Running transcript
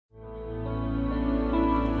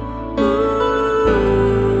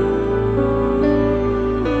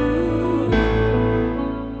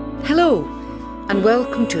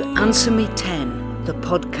Welcome to Answer Me 10, the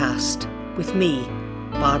podcast, with me,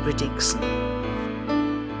 Barbara Dickson.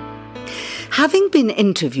 Having been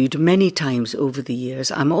interviewed many times over the years,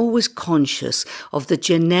 I'm always conscious of the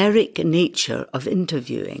generic nature of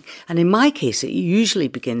interviewing. And in my case, it usually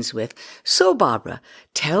begins with, "So Barbara,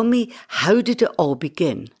 tell me, how did it all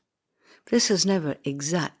begin?" This has never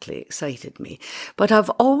exactly excited me, but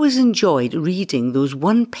I've always enjoyed reading those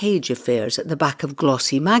one-page affairs at the back of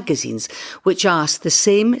glossy magazines, which ask the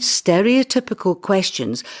same stereotypical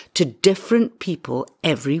questions to different people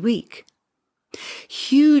every week.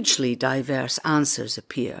 Hugely diverse answers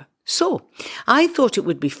appear. So, I thought it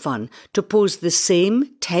would be fun to pose the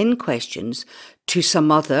same 10 questions to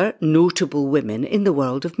some other notable women in the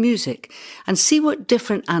world of music and see what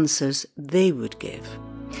different answers they would give.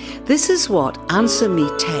 This is what Answer Me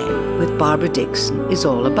 10 with Barbara Dickson is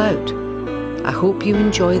all about. I hope you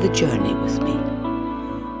enjoy the journey with me.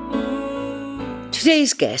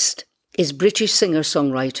 Today's guest is British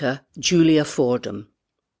singer-songwriter Julia FORDHAM.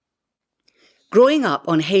 Growing up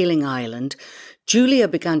on Hayling Island, Julia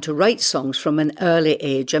began to write songs from an early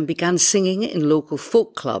age and began singing in local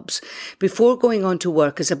folk clubs before going on to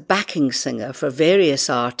work as a backing singer for various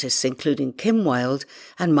artists including Kim Wilde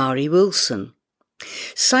and Mari Wilson.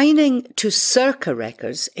 Signing to Circa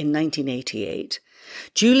Records in 1988,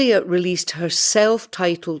 Julia released her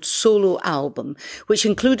self-titled solo album, which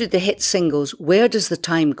included the hit singles Where Does the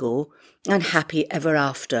Time Go and Happy Ever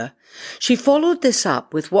After. She followed this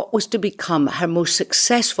up with what was to become her most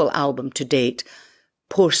successful album to date,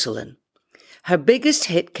 Porcelain. Her biggest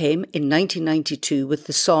hit came in 1992 with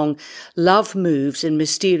the song Love Moves in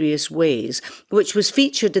Mysterious Ways, which was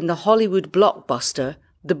featured in the Hollywood blockbuster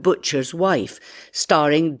The Butcher's Wife,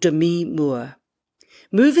 starring Demi Moore.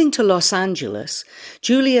 Moving to Los Angeles,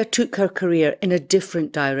 Julia took her career in a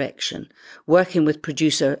different direction, working with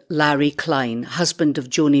producer Larry Klein, husband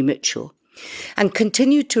of Joni Mitchell, and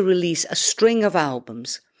continued to release a string of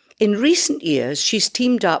albums. In recent years, she's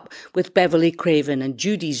teamed up with Beverly Craven and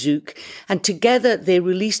Judy Zook, and together they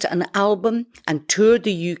released an album and toured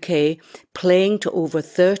the UK, playing to over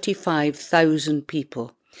 35,000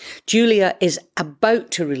 people. Julia is about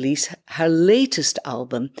to release her latest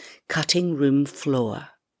album, Cutting Room Floor.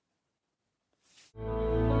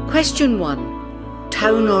 Question 1.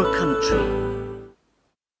 Town or country?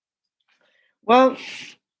 Well,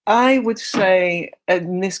 I would say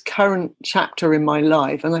in this current chapter in my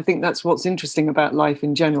life, and I think that's what's interesting about life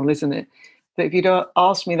in general, isn't it? That if you'd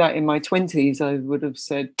asked me that in my 20s, I would have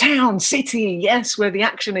said, town, city, yes, where the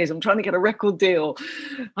action is. I'm trying to get a record deal.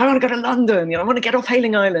 I want to go to London. I want to get off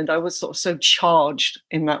Hayling Island. I was sort of so charged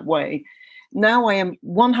in that way. Now I am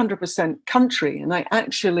 100% country, and I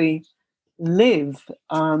actually live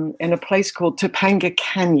in a place called Topanga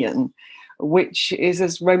Canyon, which is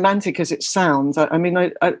as romantic as it sounds. I mean,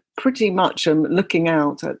 I pretty much am looking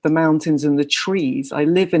out at the mountains and the trees. I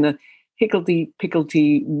live in a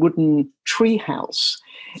higgledy-piggledy wooden tree house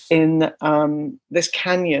in this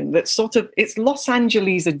canyon that's sort of, it's Los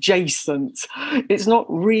Angeles adjacent. It's not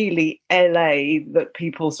really LA that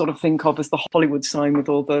people sort of think of as the Hollywood sign with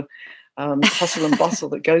all the hustle and bustle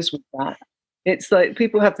that goes with that. It's like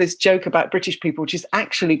people have this joke about British people, which is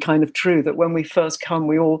actually kind of true, that when we first come,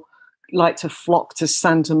 we all like to flock to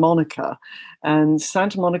Santa Monica. And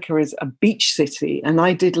Santa Monica is a beach city. And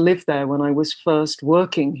I did live there when I was first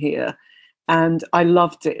working here. And I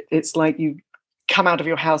loved it. It's like you come out of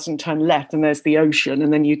your house and turn left and there's the ocean,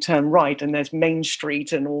 and then you turn right and there's Main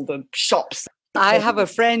Street and all the shops. I have a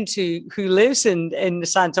friend who lives in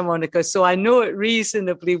Santa Monica, so I know it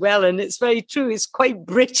reasonably well. And it's very true. It's quite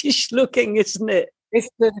British looking, isn't it? It's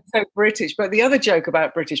so British. But the other joke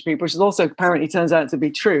about British people, which is also apparently turns out to be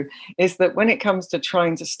true, is that when it comes to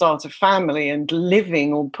trying to start a family and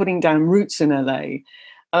living or putting down roots in LA,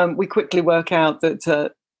 we quickly work out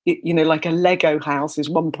that like a Lego house is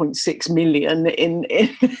 1.6 million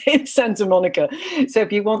in Santa Monica. So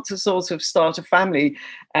if you want to sort of start a family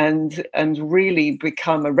and really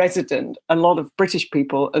become a resident, a lot of British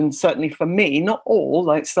people, and certainly for me, not all,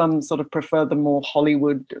 like some sort of prefer the more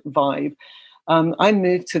Hollywood vibe, I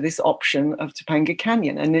moved to this option of Topanga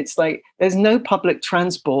Canyon. And it's like, there's no public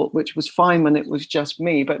transport, which was fine when it was just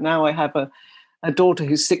me. But now I have a daughter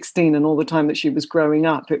who's 16, and all the time that she was growing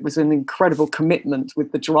up, it was an incredible commitment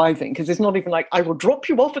with the driving, because it's not even like, I will drop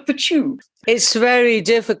you off at the tube. It's very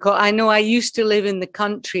difficult. I know I used to live in the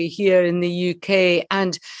country here in the UK,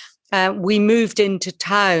 and we moved into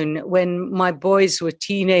town when my boys were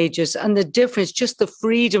teenagers, and the difference, just the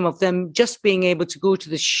freedom of them just being able to go to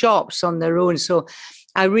the shops on their own. So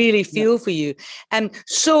I really feel for you.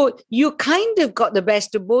 So you kind of got the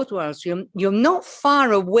best of both worlds. You're not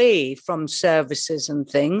far away from services and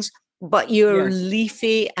things, but you're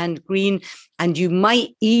leafy and green. And you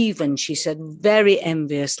might even, she said very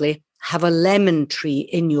enviously, have a lemon tree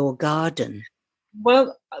in your garden.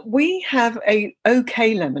 Well, we have a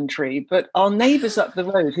okay lemon tree, but our neighbours up the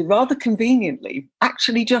road, who rather conveniently,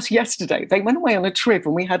 actually just yesterday, they went away on a trip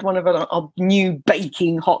and we had one of our new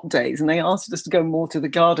baking hot days, and they asked us to go more to the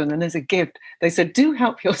garden. And as a gift, they said, do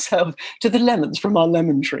help yourself to the lemons from our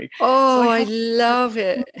lemon tree. Oh, so I love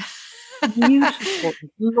it. Beautiful,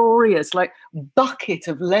 glorious, like bucket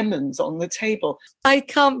of lemons on the table. I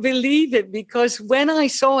can't believe it, because when I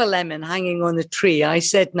saw a lemon hanging on the tree, I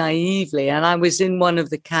said naively, and I was in one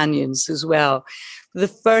of the canyons as well, the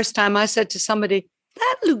first time I said to somebody,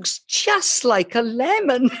 that looks just like a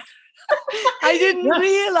lemon. I didn't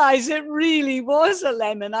realize it really was a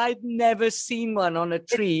lemon. I'd never seen one on a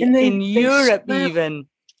tree in Europe even.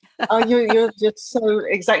 Oh, you're just so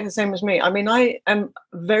exactly the same as me. I mean, I am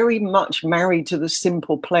very much married to the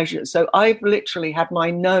simple pleasures. So I've literally had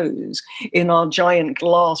my nose in our giant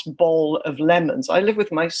glass bowl of lemons. I live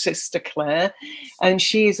with my sister Claire, and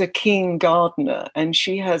she is a keen gardener, and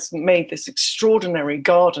she has made this extraordinary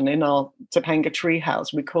garden in our Topanga tree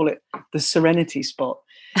house. We call it the Serenity Spot.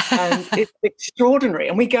 And it's extraordinary.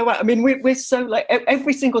 And we go out, I mean, we're so like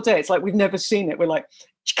every single day, it's like we've never seen it. We're like,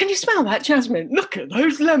 can you smell that, Jasmine? Look at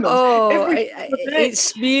those lemons. Oh,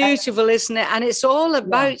 it's beautiful, isn't it? And it's all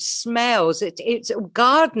about smells. It's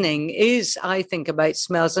gardening is, I think, about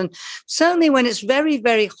smells. And certainly when it's very,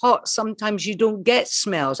 very hot, sometimes you don't get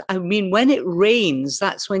smells. I mean, when it rains,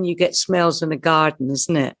 that's when you get smells in a garden,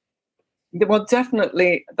 isn't it? Well,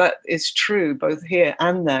 definitely that is true, both here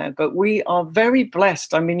and there. But we are very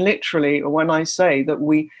blessed. I mean, literally, when I say that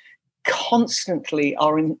we constantly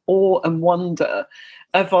are in awe and wonder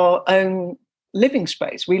of our own living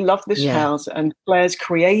space. We love this house, and Claire's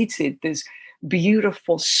created this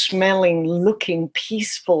beautiful smelling, looking,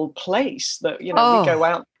 peaceful place that, we go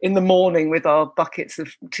out in the morning with our buckets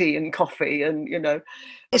of tea and coffee, and,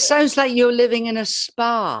 It sounds like you're living in a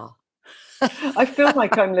spa. I feel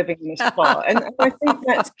like I'm living in a spa. And I think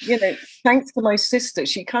that's, thanks to my sister,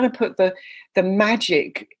 she kind of put the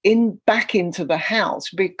magic back into the house,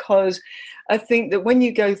 because I think that when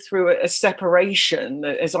you go through a separation,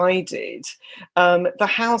 as I did, the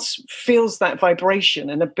house feels that vibration,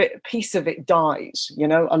 and a piece of it dies,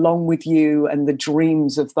 along with you and the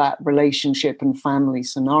dreams of that relationship and family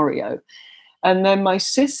scenario. And then my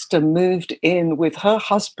sister moved in with her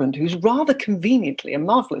husband, who's rather conveniently a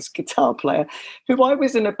marvelous guitar player, who I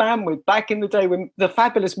was in a band with back in the day, when the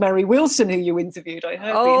fabulous Mary Wilson, who you interviewed. I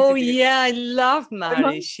heard. Oh, yeah, I love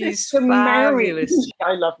Mary. She's fabulous.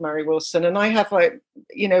 I love Mary Wilson, and I have a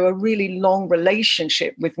really long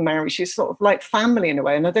relationship with Mary. She's sort of like family in a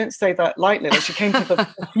way, and I don't say that lightly. Like, she came to the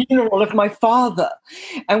funeral of my father,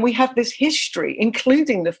 and we have this history,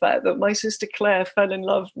 including the fact that my sister Claire fell in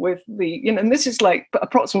love with and this is like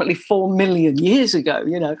approximately 4 million years ago,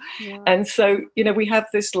 and so, we have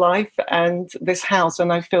this life and this house,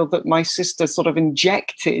 and I feel that my sister sort of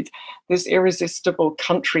injected this irresistible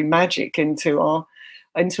country magic into our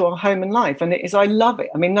home and life. And I love it.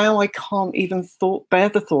 I mean, now I can't even bear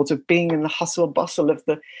the thought of being in the hustle bustle of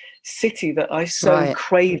the city that I so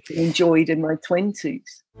craved and enjoyed in my 20s.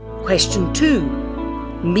 Question 2,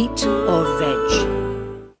 meat or veg?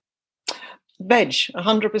 Veg,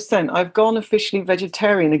 100%. I've gone officially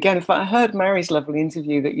vegetarian again. In fact, I heard Mary's lovely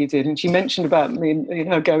interview that you did, and she mentioned about me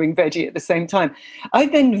and her going veggie at the same time. I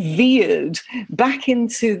then veered back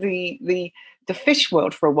into the fish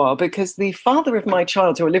world for a while, because the father of my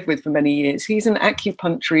child, who I lived with for many years, he's an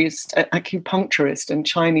acupuncturist and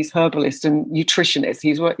Chinese herbalist and nutritionist.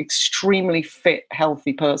 He's an extremely fit,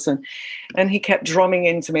 healthy person. And he kept drumming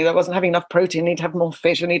into me that I wasn't having enough protein, I need to have more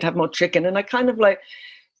fish, I need to have more chicken. And I kind of like,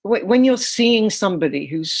 when you're seeing somebody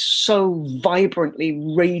who's so vibrantly,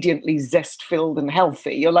 radiantly zest-filled and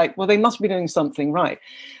healthy, you're like, well, they must be doing something right.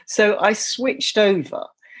 So I switched over.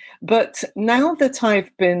 But now that I've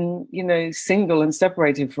been, single and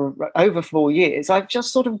separated for over 4 years, I've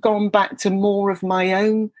just sort of gone back to more of my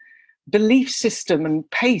own belief system and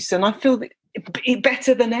pace. And I feel that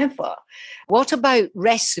better than ever. What about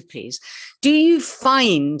recipes? Do you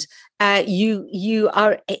find you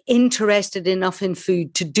are interested enough in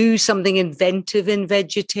food to do something inventive in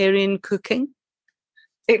vegetarian cooking?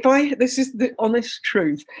 This is the honest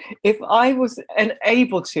truth. If I was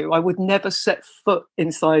able to, I would never set foot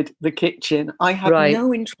inside the kitchen. I have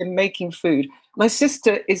no interest in making food. My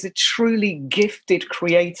sister is a truly gifted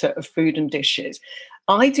creator of food and dishes.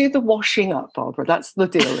 I do the washing up, Barbara. That's the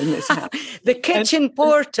deal in this house. The kitchen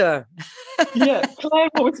porter. Yeah, Claire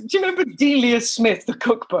always, do you remember Delia Smith, the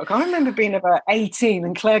cookbook? I remember being about 18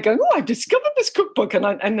 and Claire going, oh, I've discovered this cookbook.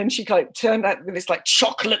 And then she like turned out with this like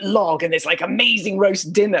chocolate log and this like amazing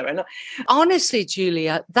roast dinner. And honestly,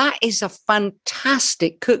 Julia, that is a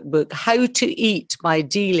fantastic cookbook, How to Eat by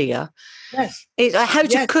Delia. Yes. It's how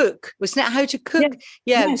to cook. Wasn't it How to Cook?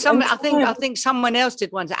 Yeah. Yes. I think someone else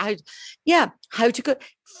did one. How to Cook.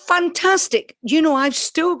 Fantastic. You know, I've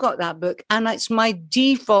still got that book and it's my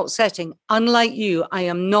default setting. Unlike you, I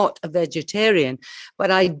am not a vegetarian,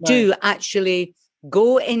 but I do actually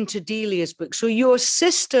go into Delia's book. So your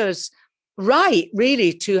sister's right,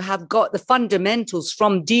 really, to have got the fundamentals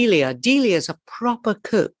from Delia. Delia's a proper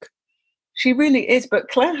cook. She really is, but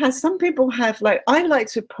Claire has, some people have, like, I like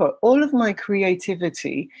to put all of my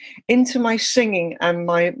creativity into my singing and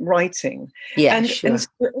my writing. Yeah, and sure. And so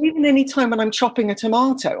even any time when I'm chopping a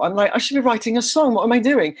tomato, I'm like, I should be writing a song. What am I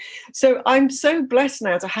doing? So I'm so blessed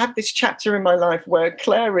now to have this chapter in my life where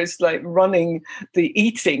Claire is like running the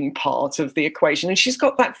eating part of the equation. And she's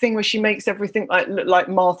got that thing where she makes everything like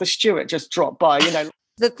Martha Stewart just drop by, you know.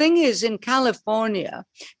 The thing is, in California,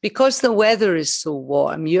 because the weather is so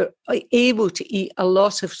warm, you're able to eat a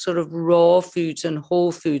lot of sort of raw foods and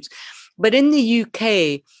whole foods. But in the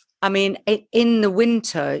UK, I mean, in the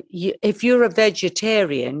winter, if you're a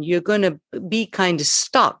vegetarian, you're going to be kind of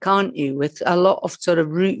stuck, aren't you, with a lot of sort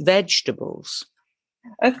of root vegetables?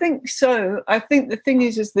 I think so. I think the thing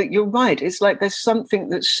is that you're right. It's like there's something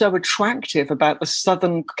that's so attractive about the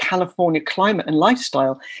Southern California climate and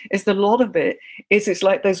lifestyle is that a lot of it is, it's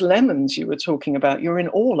like those lemons you were talking about. You're in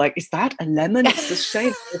awe. Like, is that a lemon? It's the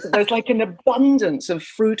same. There's like an abundance of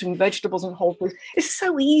fruit and vegetables and whole foods. It's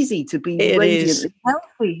so easy to be radiantly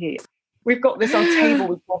healthy here. We've got this on table.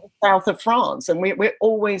 We've got the south of France, and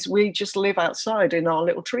we just live outside in our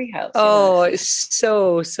little treehouse. Oh, it's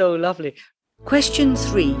so lovely. Question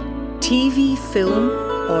 3, TV, film,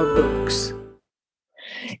 or books?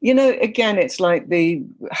 You know, again, it's like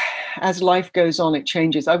as life goes on, it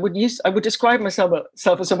changes. I would describe myself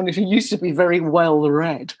as someone who used to be very well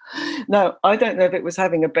read. Now, I don't know if it was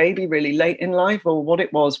having a baby really late in life or what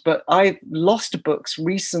it was, but I lost books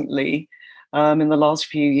recently in the last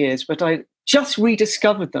few years, but I just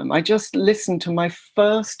rediscovered them. I just listened to my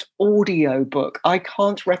first audio book. I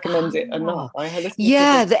can't recommend it enough.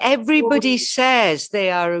 Everybody says they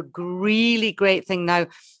are a really great thing. Now,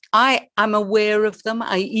 I am aware of them.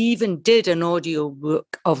 I even did an audio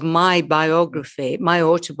book of my biography, my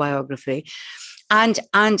autobiography. But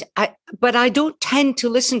I don't tend to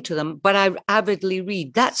listen to them, but I avidly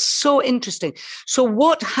read. That's so interesting. So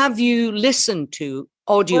what have you listened to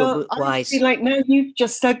audiobook-wise? Like, now you've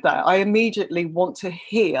just said that, I immediately want to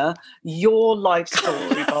hear your life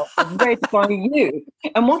story read by you.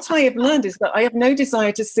 And what I have learned is that I have no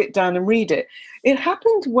desire to sit down and read it. It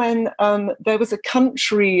happened when there was a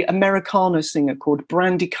country Americana singer called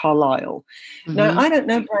Brandi Carlile. Mm-hmm. Now, I don't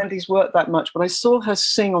know Brandy's work that much, but I saw her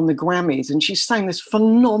sing on the Grammys, and she sang this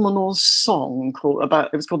phenomenal song called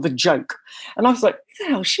The Joke. And I was like,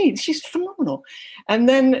 hell, she's phenomenal. And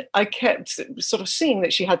then I kept sort of seeing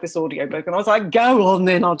that she had this audiobook, and I was like, go on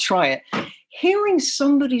then, I'll try it. Hearing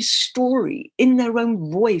somebody's story in their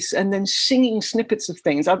own voice and then singing snippets of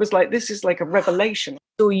things, I was like, this is like a revelation.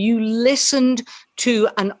 So you listened to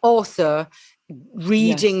an author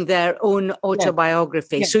reading their own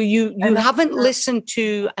autobiography. Yes. So you haven't listened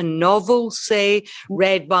to a novel, say,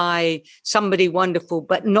 read by somebody wonderful,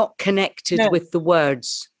 but not connected with the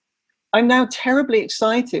words. I'm now terribly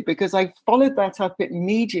excited because I followed that up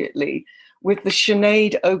immediately with the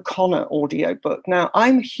Sinead O'Connor audiobook. Now,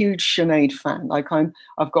 I'm a huge Sinead fan.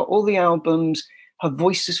 I've got all the albums. Her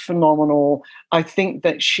voice is phenomenal. I think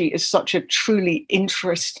that she is such a truly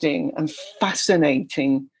interesting and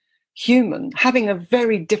fascinating human, having a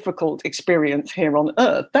very difficult experience here on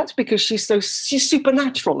Earth. That's because she's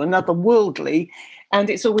supernatural and otherworldly, and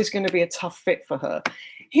it's always going to be a tough fit for her.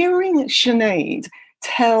 Hearing Sinead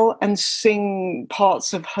tell and sing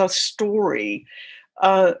parts of her story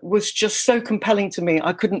was just so compelling to me.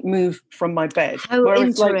 I couldn't move from my bed. How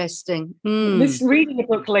interesting. This reading a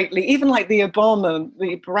book lately, even like the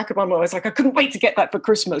Barack Obama, I was like, I couldn't wait to get that for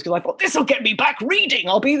Christmas because I thought, this will get me back reading.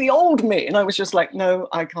 I'll be the old me. And I was just like, no,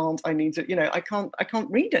 I can't. I need to, I can't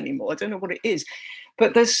read anymore. I don't know what it is.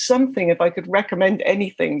 But there's something, if I could recommend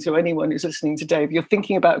anything to anyone who's listening today, if you're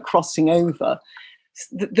thinking about crossing over,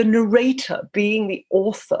 the narrator being the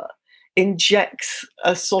author injects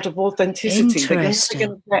a sort of authenticity that you're never going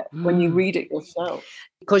to get when you read it yourself.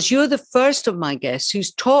 Because you're the first of my guests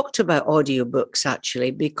who's talked about audiobooks,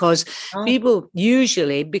 actually, because people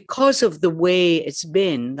usually, because of the way it's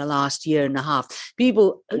been the last year and a half,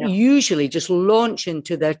 people usually just launch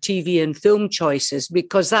into their TV and film choices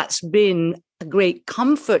because that's been a great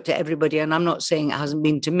comfort to everybody. And I'm not saying it hasn't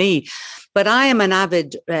been to me, but I am an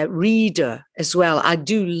avid reader as well. I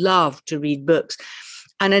do love to read books.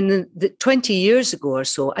 And in the 20 years ago or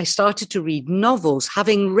so, I started to read novels,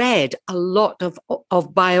 having read a lot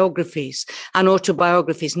of biographies and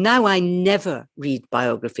autobiographies. Now I never read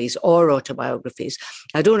biographies or autobiographies.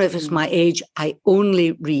 I don't know if it's my age. I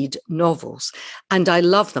only read novels and I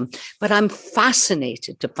love them. But I'm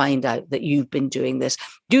fascinated to find out that you've been doing this.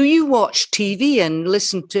 Do you watch TV and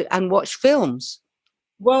listen to and watch films?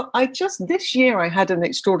 Well, this year I had an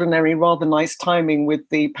extraordinary, rather nice timing with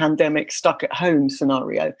the pandemic stuck at home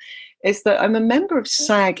scenario. Is that I'm a member of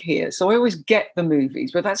SAG here, so I always get the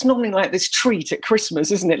movies, but that's normally like this treat at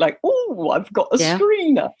Christmas, isn't it? Like, oh, I've got a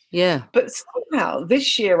screener. Yeah. But somehow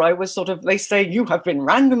this year I was they say you have been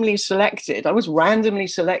randomly selected. I was randomly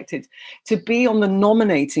selected to be on the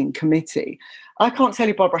nominating committee. I can't tell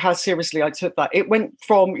you, Barbara, how seriously I took that. It went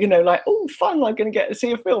from, like, oh, fun, I'm going to get to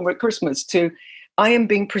see a film at Christmas, to I am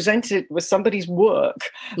being presented with somebody's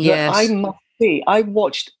work that I must see. I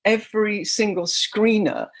watched every single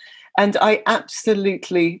screener and I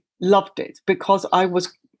absolutely loved it because I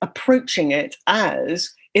was approaching it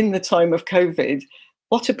as, in the time of COVID,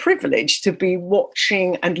 what a privilege to be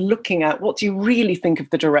watching and looking at what do you really think of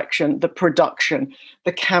the direction, the production,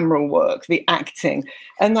 the camera work, the acting.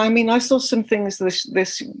 And I mean, I saw some things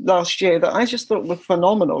this last year that I just thought were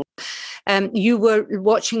phenomenal. You were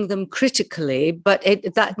watching them critically, but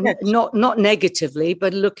not negatively,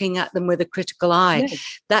 but looking at them with a critical eye.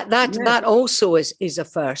 Yes. That also is a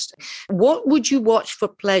first. What would you watch for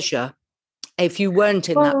pleasure if you weren't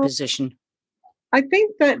in that position? I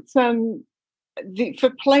think that for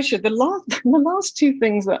pleasure, the last two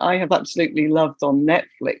things that I have absolutely loved on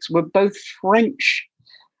Netflix were both French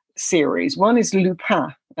series. One is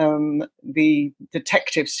Lupin, the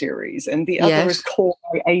detective series, and the other is Call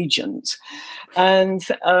My Agent. And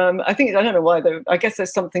I don't know why, though. I guess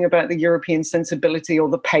there's something about the European sensibility or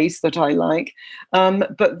the pace that I like.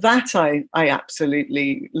 But that I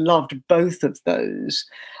absolutely loved both of those.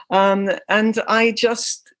 And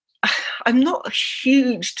I'm not a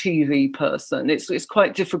huge TV person. It's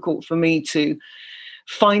quite difficult for me to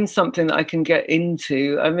find something that I can get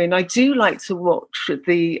into. I mean, I do like to watch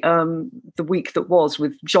the Week That Was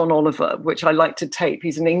with John Oliver, which I like to tape.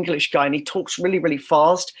 He's an English guy and he talks really, really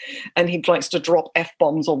fast and he likes to drop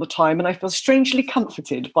F-bombs all the time. And I feel strangely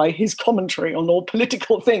comforted by his commentary on all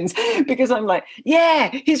political things because I'm like, yeah,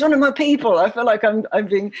 he's one of my people. I feel like I'm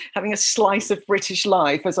having a slice of British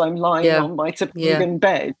life as I'm lying on my Topingan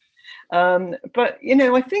bed. But,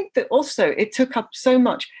 I think that also it took up so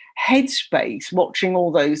much headspace watching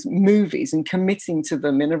all those movies and committing to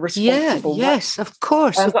them in a responsible way. Yes, of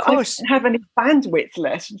course. I don't have any bandwidth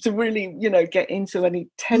left to really, get into any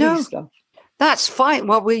telly stuff. That's fine.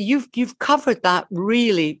 Well, you've covered that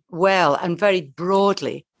really well and very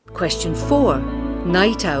broadly. Question 4,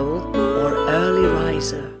 night owl or early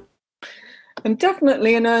riser? I'm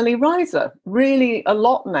definitely an early riser, really a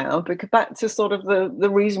lot now, because back to sort of the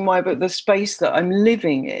reason why, but the space that I'm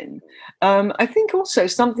living in. I think also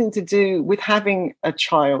something to do with having a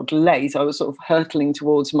child late. I was sort of hurtling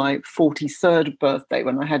towards my 43rd birthday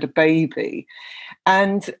when I had a baby.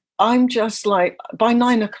 And I'm just like, by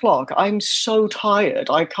 9 o'clock, I'm so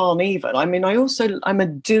tired, I can't even. I mean, I'm a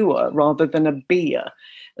doer rather than a beer.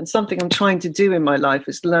 And something I'm trying to do in my life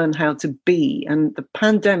is learn how to be. And the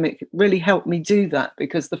pandemic really helped me do that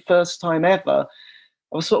because the first time ever,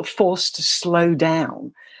 I was sort of forced to slow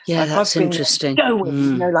down. Yeah, that's interesting.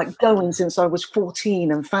 Going since I was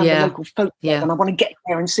 14 and found the local folk club and I want to get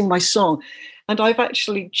there and sing my song. And I've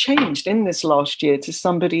actually changed in this last year to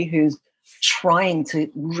somebody who's trying to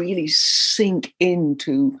really sink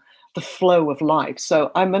into the flow of life. So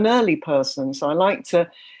I'm an early person. So I like to,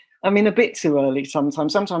 a bit too early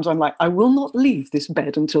sometimes. Sometimes I'm like, I will not leave this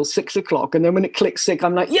bed until 6 o'clock. And then when it clicks 6,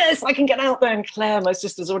 I'm like, yes, I can get out there. And Claire, my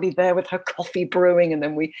sister's already there with her coffee brewing. And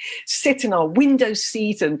then we sit in our window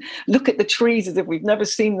seat and look at the trees as if we've never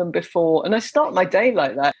seen them before. And I start my day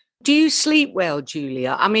like that. Do you sleep well,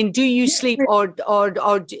 Julia? I mean, do you sleep or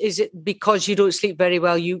is it because you don't sleep very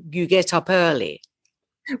well, you get up early?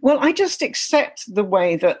 Well, I just accept the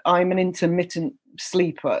way that I'm an intermittent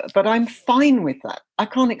sleeper, but I'm fine with that. I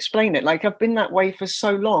can't explain it. Like, I've been that way for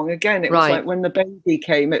so long. Again, it was Right. like when the baby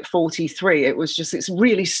came at 43, it was just, it's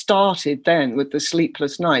really started then with the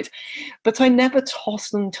sleepless nights. But I never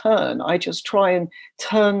toss and turn. I just try and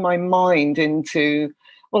turn my mind into,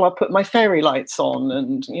 well, I put my fairy lights on,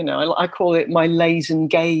 and, you know, I call it my laze and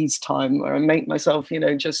gaze time, where I make myself, you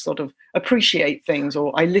know, just sort of appreciate things,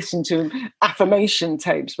 or I listen to affirmation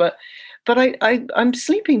tapes. But I'm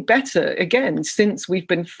sleeping better again since we've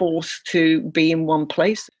been forced to be in one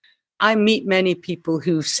place. I meet many people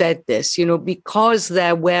who've said this, you know, because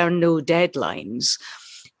there were no deadlines,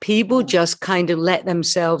 people just kind of let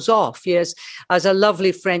themselves off. Yes, as a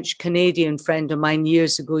lovely French Canadian friend of mine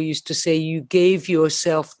years ago used to say, you gave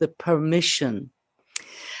yourself the permission.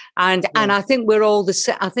 And I think we're all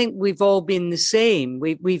I think we've all been the same.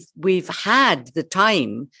 We've had the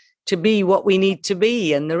time to be what we need to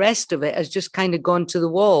be, and the rest of it has just kind of gone to the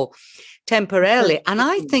wall temporarily. And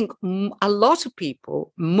I think a lot of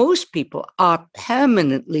people, most people, are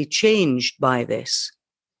permanently changed by this.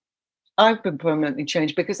 I've been permanently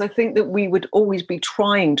changed because I think that we would always be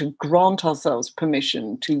trying to grant ourselves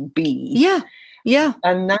permission to be. Yeah, yeah.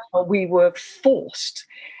 And now we were forced.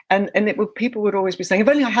 And people would always be saying, if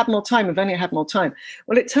only I had more time, if only I had more time.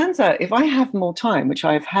 Well, it turns out if I have more time, which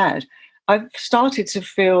I've had, I've started to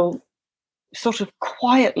feel sort of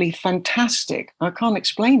quietly fantastic. I can't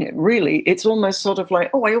explain it, really. It's almost sort of like,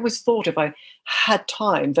 oh, I always thought if I had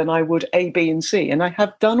time, then I would A, B, and C. And I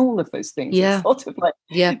have done all of those things. Yeah. It's sort of like,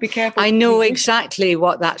 be careful. I know exactly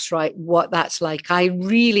what that's like. I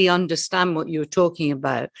really understand what you're talking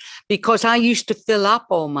about, because I used to fill up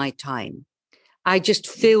all my time. I just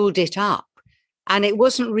filled it up, and it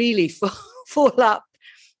wasn't really full up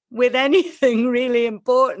with anything really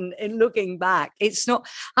important. In looking back,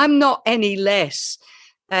 I'm not any less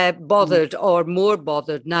bothered or more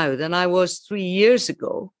bothered now than I was 3 years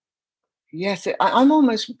ago. Yes, I'm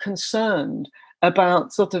almost concerned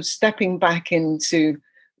about sort of stepping back into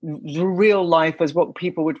the real life as what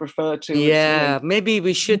people would refer to. Yeah, as, maybe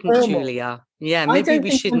we shouldn't, normal. Julia. Yeah, maybe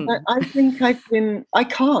we shouldn't. I think I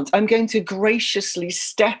can't. I'm going to graciously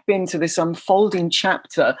step into this unfolding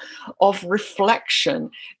chapter of reflection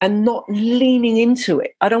and not leaning into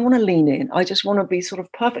it. I don't want to lean in. I just want to be sort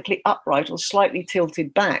of perfectly upright or slightly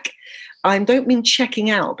tilted back. I don't mean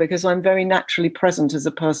checking out, because I'm very naturally present as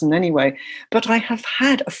a person anyway, but I have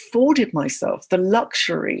afforded myself the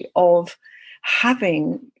luxury of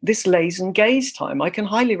having this laze and gaze time. I can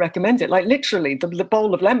highly recommend it. Like, literally, the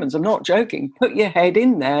bowl of lemons, I'm not joking. Put your head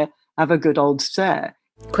in there, have a good old stare.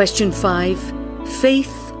 Question 5,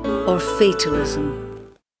 faith or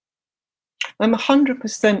fatalism? I'm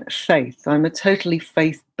 100% faith. I'm a totally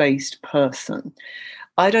faith-based person.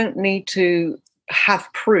 I don't need to have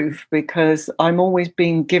proof, because I'm always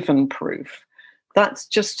being given proof. That's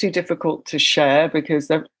just too difficult to share,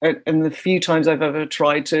 because in the few times I've ever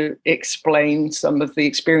tried to explain some of the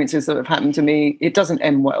experiences that have happened to me, it doesn't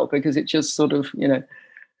end well, because it just sort of, you know,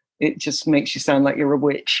 it just makes you sound like you're a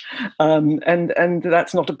witch. And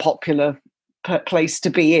that's not a popular place to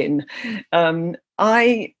be in.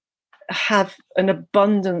 I have an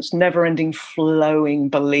abundance, never-ending, flowing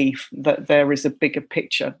belief that there is a bigger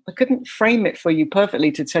picture. I couldn't frame it for you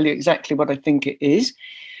perfectly to tell you exactly what I think it is.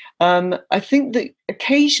 I think that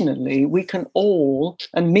occasionally we can all,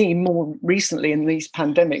 and me more recently in these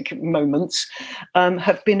pandemic moments,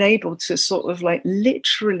 have been able to sort of like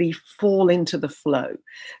literally fall into the flow.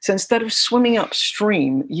 So instead of swimming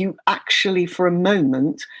upstream, you actually for a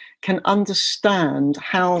moment can understand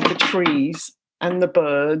how the trees and the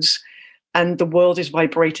birds and the world is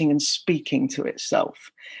vibrating and speaking to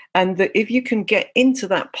itself. And that if you can get into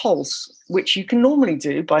that pulse, which you can normally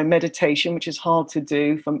do by meditation, which is hard to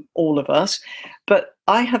do for all of us, but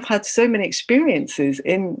I have had so many experiences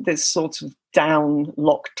in this sort of down,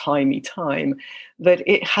 locked-timey time that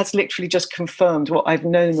it has literally just confirmed what I've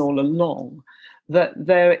known all along, that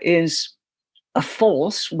there is a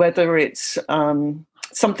force, whether it's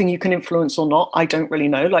something you can influence or not, I don't really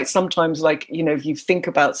know. Like sometimes, like, you know, if you think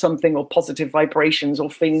about something or positive vibrations or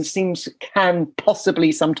feelings can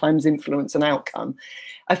possibly sometimes influence an outcome.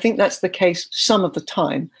 I think that's the case some of the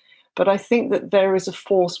time. But I think that there is a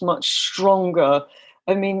force much stronger.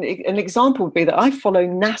 I mean, an example would be that I follow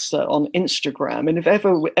NASA on Instagram. And if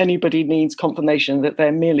ever anybody needs confirmation that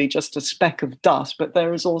they're merely just a speck of dust, but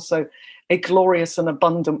there is also a glorious and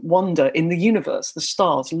abundant wonder in the universe. The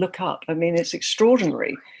stars, look up. I mean, it's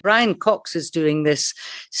extraordinary. Brian Cox is doing this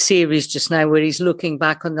series just now where he's looking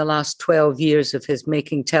back on the last 12 years of his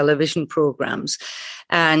making television programs.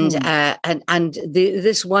 And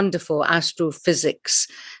this wonderful astrophysics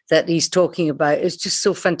that he's talking about is just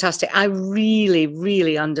so fantastic. I really,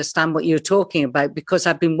 really understand what you're talking about because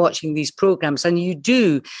I've been watching these programs, and you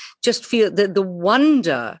do just feel that the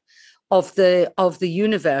wonder of the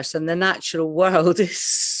universe and the natural world is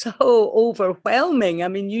so overwhelming. I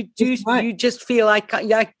mean, you just feel like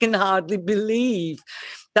I can hardly believe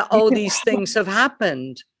that all these things have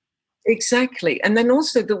happened. Exactly. And then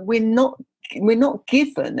also that we're not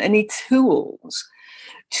given any tools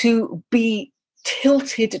to be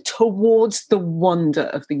tilted towards the wonder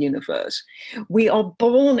of the universe. We are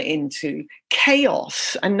born into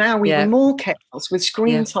chaos, and now even more chaos with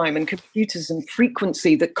screen time and computers and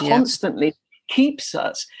frequency that constantly keeps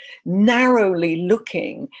us narrowly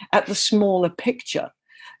looking at the smaller picture.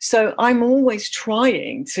 So I'm always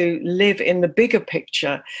trying to live in the bigger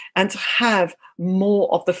picture and to have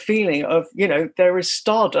more of the feeling of, there is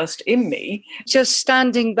stardust in me. Just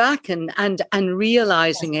standing back and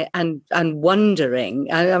realizing it and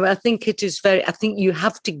wondering. I think it is I think you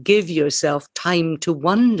have to give yourself time to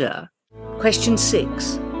wonder. Question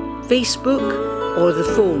 6, Facebook or the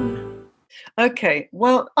phone? Okay,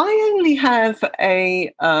 well, I only have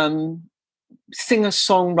a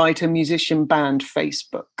singer-songwriter, musician band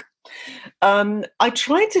Facebook. I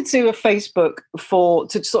tried to do a Facebook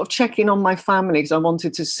to sort of check in on my family because I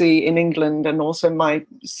wanted to see in England, and also my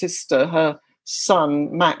sister, her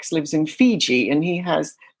son Max lives in Fiji, and he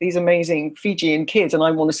has these amazing Fijian kids, and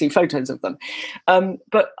I want to see photos of them.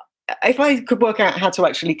 But if I could work out how to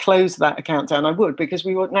actually close that account down, I would, because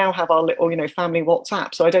we would now have our little, family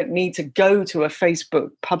WhatsApp, so I don't need to go to a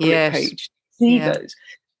Facebook public page to see those.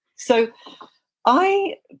 So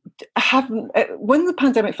I haven't, when the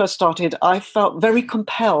pandemic first started, I felt very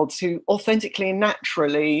compelled to authentically and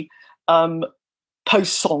naturally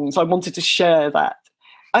post songs. I wanted to share that.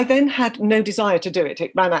 I then had no desire to do it.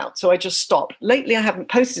 It ran out. So I just stopped. Lately, I haven't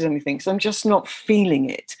posted anything, so I'm just not feeling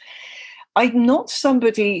it. I'm not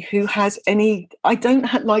somebody who has I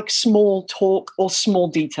don't like small talk or small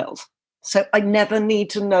details. So I never need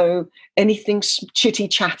to know anything chitty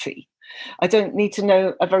chatty. I don't need to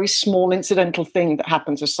know a very small incidental thing that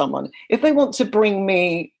happens to someone. If they want to bring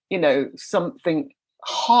me, something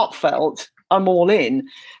heartfelt, I'm all in.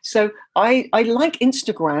 So I like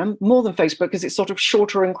Instagram more than Facebook because it's sort of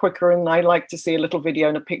shorter and quicker, and I like to see a little video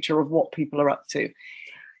and a picture of what people are up to.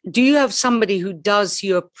 Do you have somebody who does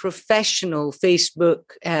your professional Facebook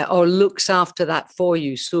or looks after that for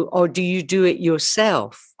you? Or do you do it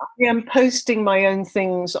yourself? I am posting my own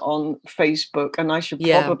things on Facebook, and I should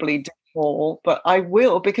probably do more, but I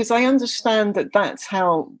will, because I understand that that's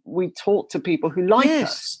how we talk to people who like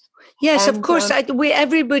us. Yes, and, of course.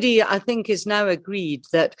 Everybody, I think, is now agreed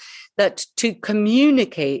that to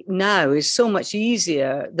communicate now is so much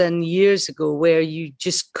easier than years ago, where you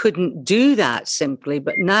just couldn't do that simply.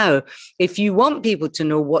 But now, if you want people to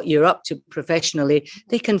know what you're up to professionally,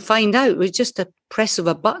 they can find out with just a press of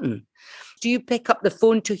a button. Do you pick up the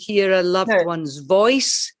phone to hear a loved one's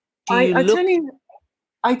voice? I tell you,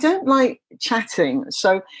 I don't like chatting.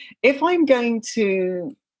 So if I'm going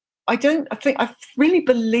to, I really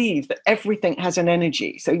believe that everything has an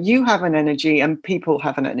energy. So you have an energy and people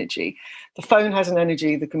have an energy. The phone has an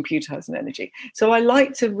energy, the computer has an energy. So I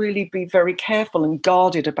like to really be very careful and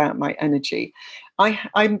guarded about my energy.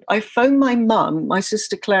 I phone my mum, my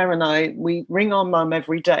sister Claire and I, we ring our mum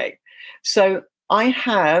every day. So I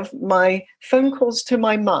have my phone calls to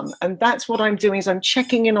my mum, and that's what I'm doing, is I'm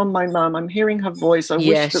checking in on my mum. I'm hearing her voice. I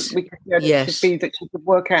wish that we could get it to be that she could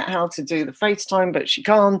work out how to do the FaceTime, but she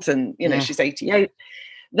can't. And, she's 88.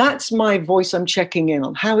 That's my voice I'm checking in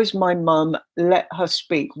on. How is my mum? Let her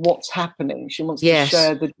speak. What's happening? She wants to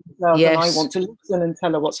share the details, and I want to listen and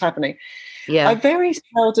tell her what's happening. I very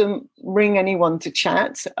seldom ring anyone to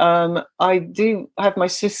chat. I do have my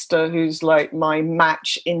sister, who's like my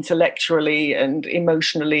match intellectually and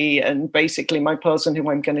emotionally, and basically my person who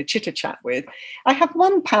I'm going to chitter chat with. I have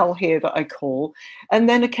one pal here that I call, and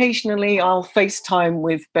then occasionally I'll FaceTime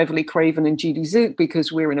with Beverly Craven and Judy Zook,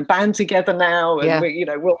 because we're in a band together now, and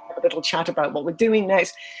we'll have a little chat about what we're doing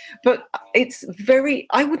next. But it's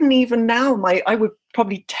I wouldn't even now, I would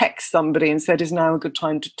probably text somebody and said, is now a good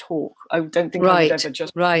time to talk? I don't think I would ever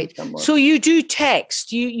just someone. So you do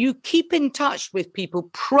text, you keep in touch with people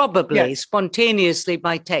probably spontaneously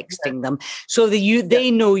by texting them, so that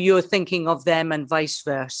they know you're thinking of them, and vice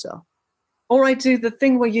versa. Or I do the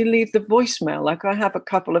thing where you leave the voicemail. Like I have a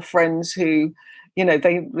couple of friends who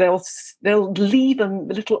they'll leave a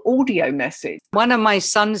little audio message. One of my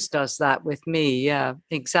sons does that with me. Yeah,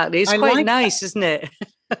 exactly. It's I quite like nice, isn't it?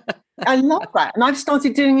 I love that. And I've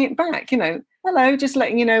started doing it back, hello, just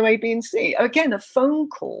letting you know A, B, and C. Again, a phone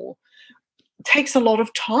call takes a lot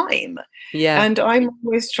of time. Yeah. And I'm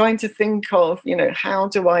always trying to think of, how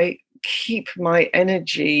do I keep my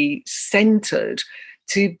energy centered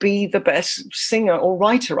to be the best singer or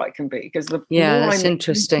writer I can be? Because the more that's I'm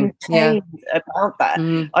interesting. contained about that,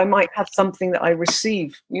 Mm. I might have something that I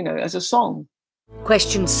receive, as a song.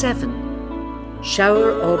 Question 7.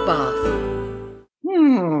 Shower or bath?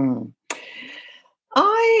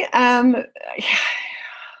 I am,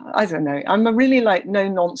 I don't know. I'm a really no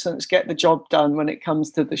nonsense, get the job done when it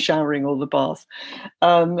comes to the showering or the bath.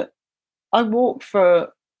 I walk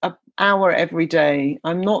for an hour every day.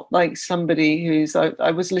 I'm not like somebody who's,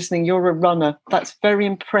 I was listening, you're a runner. That's very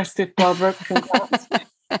impressive, Barbara. Congrats.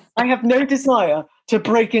 I have no desire to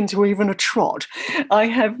break into even a trot. I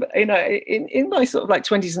have, in my sort of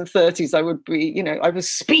 20s and 30s, I would be, I was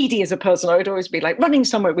speedy as a person. I would always be running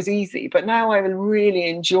somewhere was easy. But now I really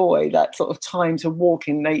enjoy that sort of time to walk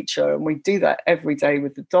in nature. And we do that every day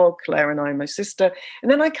with the dog, Claire and I, and my sister. And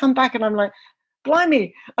then I come back and I'm like,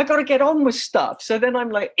 blimey, I got to get on with stuff. So then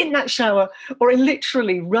I'm in that shower, or I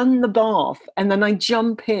literally run the bath and then I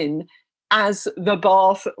jump in as the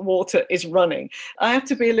bath water is running. I have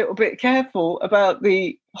to be a little bit careful about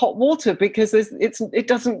the hot water because it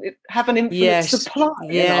doesn't have an infinite supply.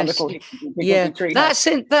 Yes.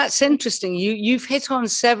 That's interesting. You've hit on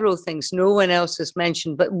several things no one else has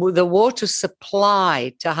mentioned, but the water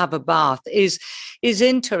supply to have a bath is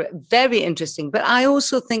very interesting. But I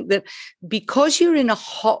also think that because you're in a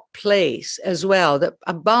hot place as well, that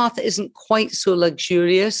a bath isn't quite so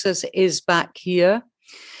luxurious as it is back here.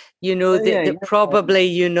 That probably,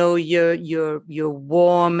 you're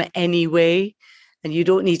warm anyway, and you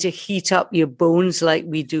don't need to heat up your bones like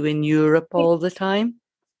we do in Europe all the time.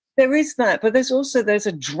 There is that, but there's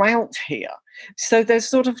a drought here. So there's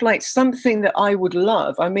sort of something that I would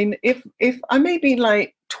love. I mean, if I maybe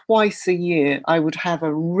twice a year, I would have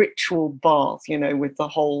a ritual bath, with the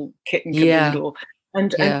whole kit and caboodle.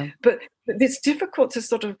 But it's difficult to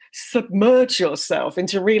sort of submerge yourself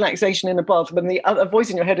into relaxation in a bath when the other voice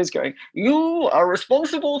in your head is going, you are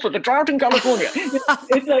responsible for the drought in California.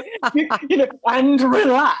 It's and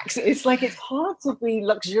relax. It's it's hard to be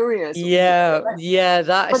luxurious.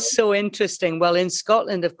 That's so interesting. Well, in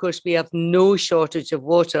Scotland, of course, we have no shortage of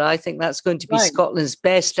water. I think that's going to be Scotland's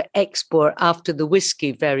best export after the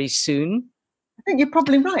whiskey very soon. I think you're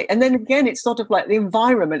probably right. And then again, it's sort of the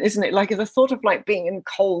environment, isn't it? The thought of being in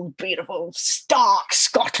cold, beautiful, stark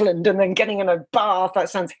Scotland and then getting in a bath, that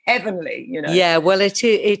sounds heavenly, Yeah, well, it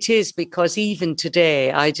is because even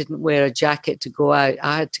today I didn't wear a jacket to go out.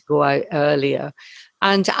 I had to go out earlier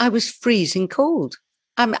and I was freezing cold.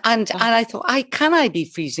 And I thought, can I be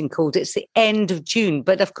freezing cold? It's the end of June.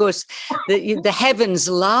 But of course, the heavens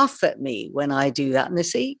laugh at me when I do that. And they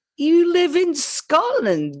say, you live in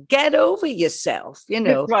Scotland, get over yourself,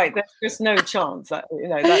 That's right. There's just no chance that,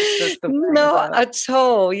 that's just the not at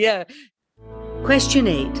all, yeah. Question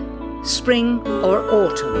 8, spring or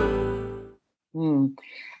autumn?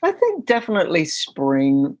 I think definitely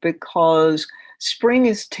spring, because spring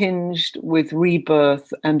is tinged with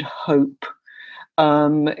rebirth and hope.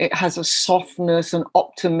 It has a softness and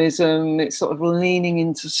optimism. It's sort of leaning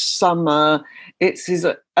into summer. It's his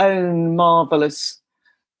own marvelous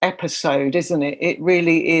episode, isn't it? It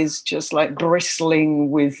really is just bristling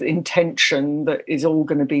with intention that is all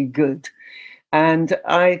going to be good. And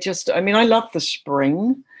I love the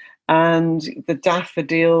spring and the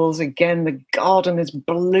daffodils. Again, the garden is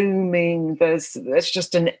blooming. There's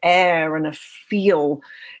just an air and a feel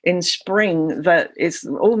in spring that is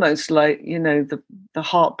almost the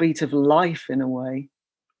heartbeat of life in a way.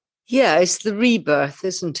 Yeah, it's the rebirth,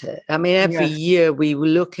 isn't it? I mean, every year we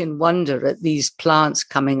look in wonder at these plants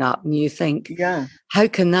coming up and you think, how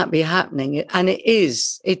can that be happening? And it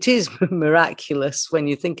is miraculous when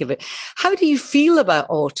you think of it. How do you feel about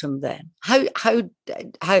autumn then? How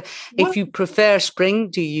if you prefer spring,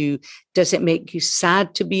 does it make you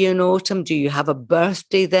sad to be in autumn? Do you have a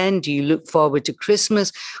birthday then? Do you look forward to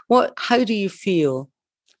Christmas? How do you feel?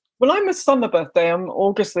 Well, I'm a summer birthday. I'm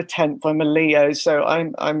August the 10th. I'm a Leo, so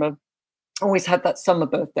I'm always had that summer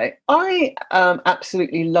birthday. I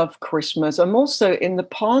absolutely love Christmas. I'm also in the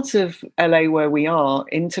part of LA where we are,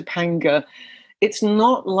 in Topanga. It's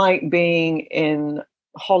not like being in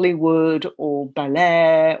Hollywood or Bel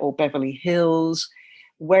Air or Beverly Hills.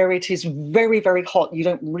 where it is very, very hot, you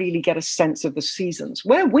don't really get a sense of the seasons.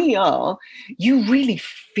 Where we are, you really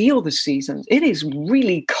feel the seasons. It is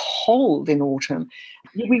really cold in autumn.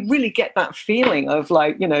 We really get that feeling of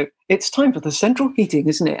like, it's time for the central heating,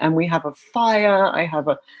 isn't it? And we have a fire. I have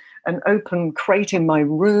an open crate in my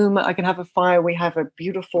room. I can have a fire. We have a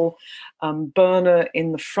beautiful burner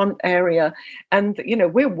in the front area. And,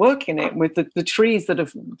 we're working it with the trees that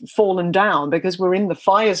have fallen down because we're in the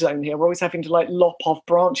fire zone here. We're always having to like lop off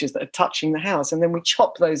branches that are touching the house. And then we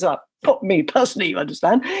chop those up. Not me personally, you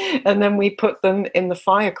understand? And then we put them in the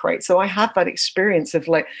fire crate. So I have that experience of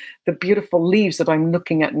like the beautiful leaves that I'm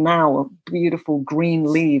looking at now, beautiful green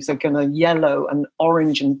leaves are going to yellow and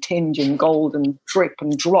orange and tinge and gold and drip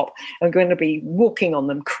and drop. I'm going to be walking on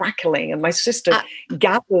them, crackling. And my sister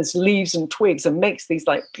gathers leaves and twigs and makes these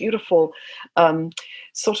like beautiful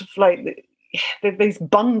sort of like these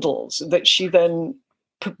bundles that she then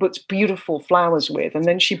puts beautiful flowers with, and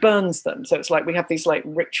then she burns them. So it's like we have these like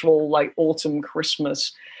ritual, like autumn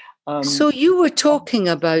Christmas. So you were talking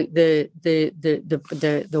about the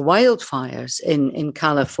wildfires in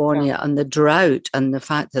California and the drought and the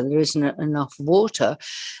fact that there isn't enough water.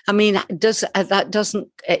 I mean, that doesn't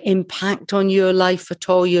impact on your life at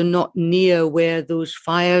all? You're not near where those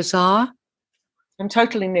fires are? I'm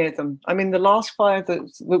totally near them. I mean, the last fire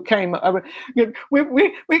that came,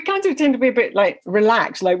 we kind of tend to be a bit like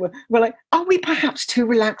relaxed. Like we're like, are we perhaps too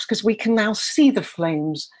relaxed because we can now see the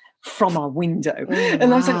flames from our window?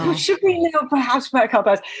 And I was like, well, should we now perhaps back up?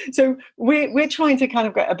 So we're trying to kind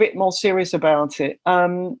of get a bit more serious about it.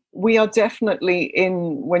 We are definitely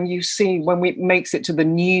when we makes it to the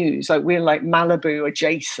news, like we're like Malibu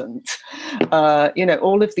adjacent.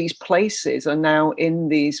 All of these places are now in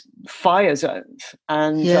these fire zones,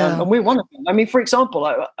 and we're one of them. I mean, for example,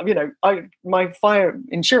 my fire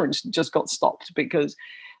insurance just got stopped because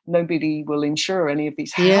nobody will insure any of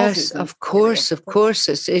these houses. Yes, of course.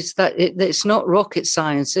 It's not rocket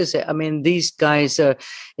science, is it? I mean, these guys are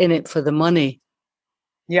in it for the money.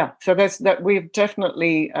 Yeah, so we're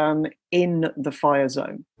definitely in the fire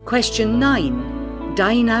zone. Question 9,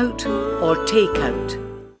 dine out or take out?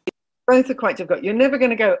 Both are quite difficult. You're never going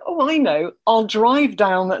to go, oh, I know, I'll drive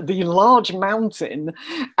down the large mountain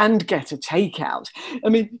and get a takeout. I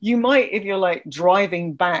mean, you might, if you're like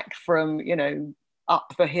driving back from,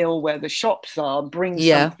 up the hill where the shops are, bring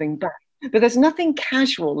something back. But there's nothing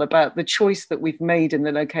casual about the choice that we've made in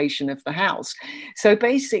the location of the house. So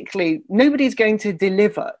basically, nobody's going to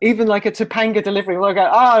deliver, even like a Topanga delivery. We'll go,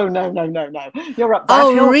 oh, no, you're up that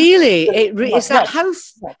hill. Oh, really? Is that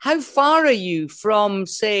how far are you from,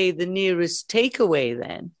 say, the nearest takeaway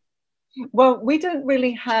then? Well, we don't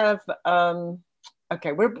really have.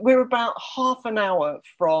 We're about half an hour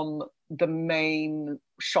from the main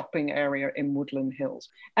shopping area in Woodland Hills.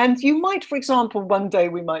 And you might, for example, one day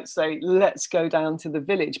we might say, let's go down to the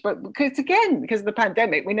village. But because of the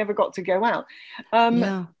pandemic, we never got to go out.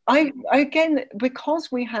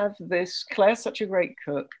 Because we have this, Claire's such a great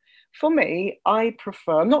cook. For me, I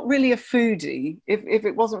prefer, I'm not really a foodie. If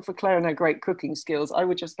it wasn't for Claire and her great cooking skills, I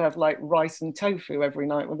would just have like rice and tofu every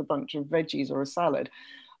night with a bunch of veggies or a salad.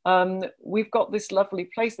 We've got this lovely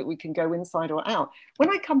place that we can go inside or out. When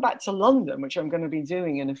I come back to London, which I'm going to be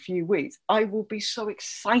doing in a few weeks, I will be so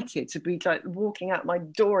excited to be like walking out my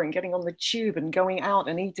door and getting on the tube and going out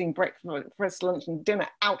and eating breakfast, lunch and dinner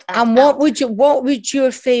out. And what would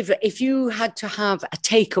your favorite, if you had to have a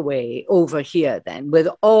takeaway over here then with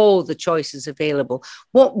all the choices available,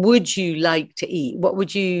 what would you like to eat? What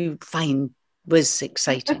would you find was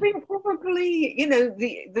exciting? I think probably,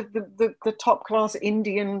 the top class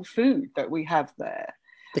Indian food that we have there.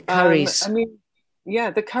 The curries.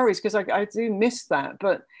 The curries, because I do miss that.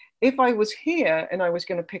 But if I was here and I was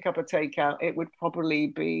going to pick up a takeout, it would probably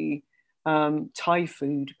be Thai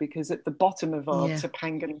food, because at the bottom of our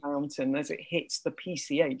Topanga Mountain, as it hits the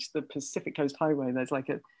PCH, the Pacific Coast Highway, there's like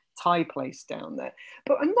a Thai place down there.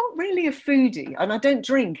 But I'm not really a foodie, and I don't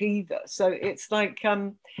drink either. So it's like...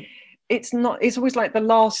 it's always like the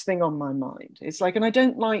last thing on my mind. It's like, and I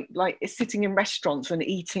don't like sitting in restaurants and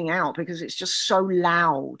eating out because it's just so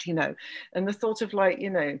loud, and the thought of like,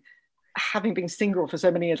 having been single for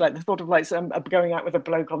so many years, like the thought of like going out with a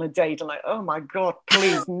bloke on a date and like, oh my God,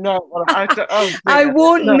 please no. I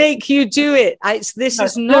won't make you do it. This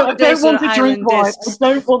is not Desert Island Discs.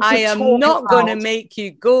 I am not going to make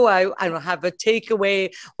you go out and have a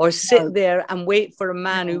takeaway or sit there and wait for a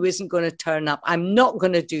man who isn't going to turn up. I'm not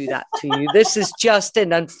going to do that to you. This is just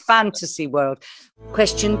in a fantasy world.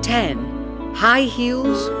 Question 10, high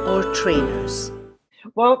heels or trainers?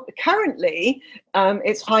 Well, currently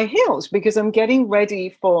it's high heels because I'm getting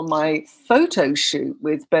ready for my photo shoot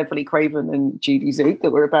with Beverly Craven and Judy Zook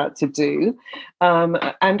that we're about to do.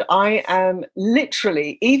 And I am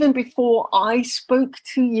literally, even before I spoke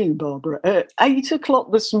to you, Barbara, at 8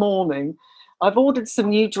 o'clock this morning, I've ordered some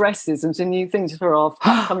new dresses and some new things for our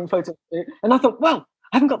upcoming photo shoot. And I thought, well,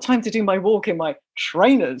 I haven't got time to do my walk in my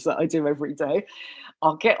trainers that I do every day.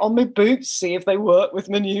 I'll get on my boots, see if they work with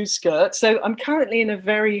my new skirt. So I'm currently in a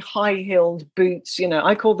very high-heeled boots.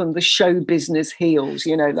 I call them the show business heels.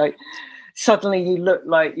 Like suddenly you look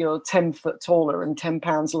like you're 10 foot taller and 10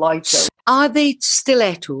 pounds lighter. Are they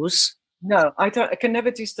stilettos? No, I don't. I can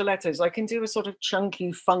never do stilettos. I can do a sort of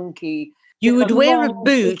chunky, funky. You would wear a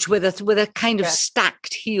boot with a kind of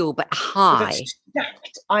stacked heel, but high.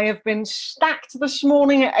 I have been stacked this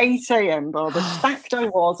morning at 8 a.m, Barbara. Stacked I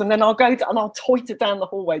was. And then I'll go and I'll toiter down the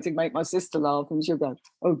hallway to make my sister laugh. And she'll go,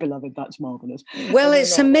 "Oh, beloved, that's marvellous." Well,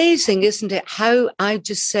 it's amazing, isn't it? How I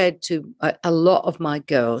just said to a lot of my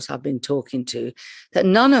girls I've been talking to that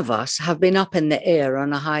none of us have been up in the air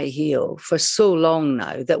on a high heel for so long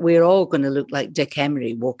now that we're all going to look like Dick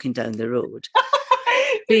Emery walking down the road.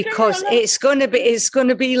 Because it's going to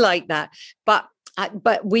be like that. But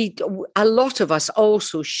a lot of us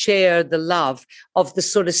also share the love of the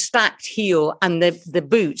sort of stacked heel and the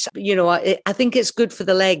boots. I think it's good for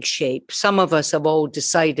the leg shape. Some of us have all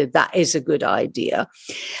decided that is a good idea.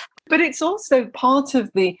 But it's also part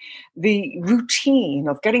of the routine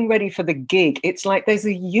of getting ready for the gig. It's like there's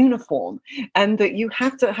a uniform, and that you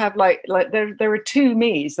have to have like there are two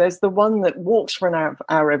me's. There's the one that walks for an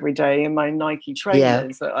hour every day in my Nike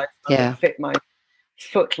trainers that I fit my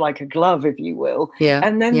foot like a glove, if you will.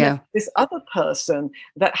 And then there's this other person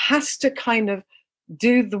that has to kind of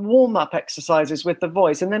do the warm-up exercises with the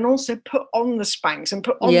voice, and then also put on the Spanx and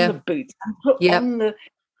put on the boots and put on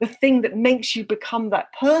the thing that makes you become that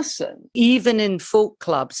person. Even in folk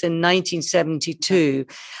clubs in 1972,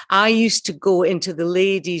 I used to go into the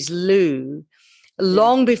ladies' loo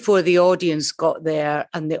long before the audience got there,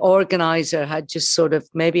 and the organizer had just sort of,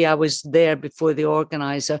 maybe I was there before the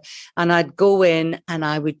organizer, and I'd go in and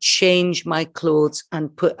I would change my clothes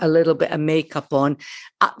and put a little bit of makeup on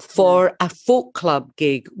for a folk club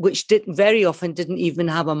gig, which very often didn't even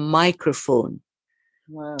have a microphone.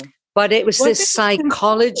 Wow. But it was this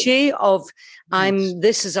psychology of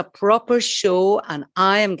this is a proper show and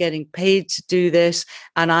I am getting paid to do this,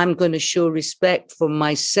 and I'm going to show respect for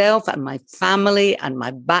myself and my family and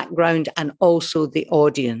my background and also the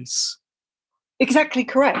audience. Exactly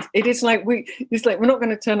correct. It's like we're not going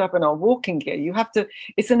to turn up in our walking gear. You have to,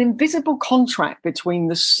 it's an invisible contract between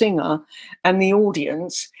the singer and the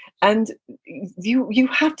audience. And you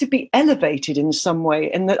have to be elevated in some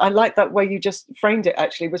way. And I like that way you just framed it,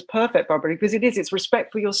 actually. It was perfect, Barbara, because it's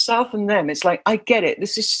respect for yourself and them. It's like, I get it.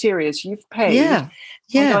 This is serious. You've paid. Yeah.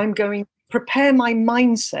 And I'm going to prepare my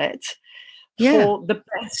mindset for the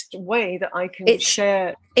best way that I can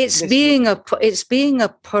share. It's being a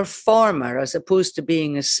performer as opposed to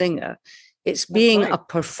being a singer. It's being a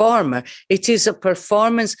performer. It is a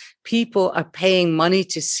performance. People are paying money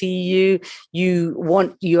to see you.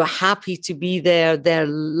 You're happy to be there. They're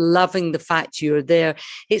loving the fact you're there.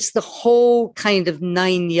 It's the whole kind of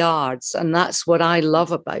 9 yards. And that's what I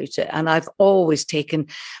love about it. And I've always taken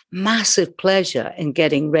massive pleasure in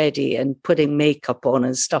getting ready and putting makeup on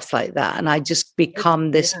and stuff like that. And I just become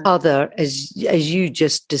this other, as you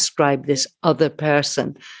just described, this other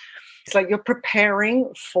person. It's like you're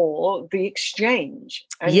preparing for the exchange,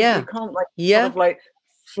 and you can't sort of like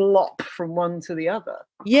flop from one to the other.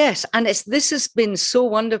 Yes, and this has been so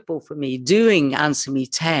wonderful for me doing Answer Me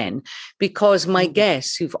 10, because my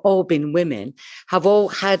guests, who've all been women, have all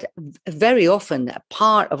had very often a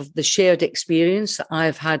part of the shared experience that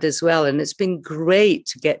I've had as well. And it's been great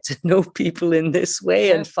to get to know people in this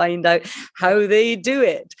way and find out how they do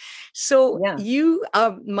it. So you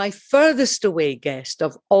are my furthest away guest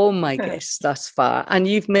of all my guests thus far, and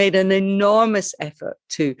you've made an enormous effort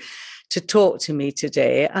to talk to me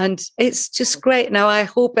today. And it's just great. Now, I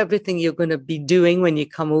hope everything you're going to be doing when you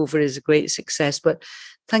come over is a great success. But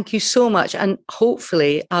thank you so much. And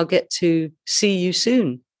hopefully I'll get to see you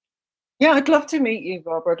soon. Yeah, I'd love to meet you,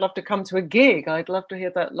 Barbara. I'd love to come to a gig. I'd love to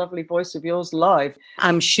hear that lovely voice of yours live.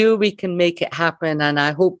 I'm sure we can make it happen. And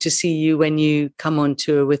I hope to see you when you come on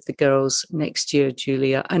tour with the girls next year,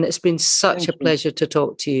 Julia. And it's been such a pleasure to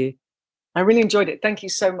talk to you. I really enjoyed it. Thank you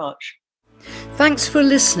so much. Thanks for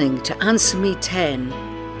listening to Answer Me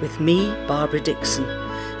 10 with me, Barbara Dickson.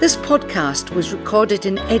 This podcast was recorded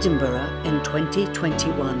in Edinburgh in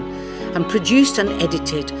 2021 and produced and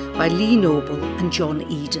edited by Lee Noble and John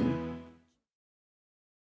Eden.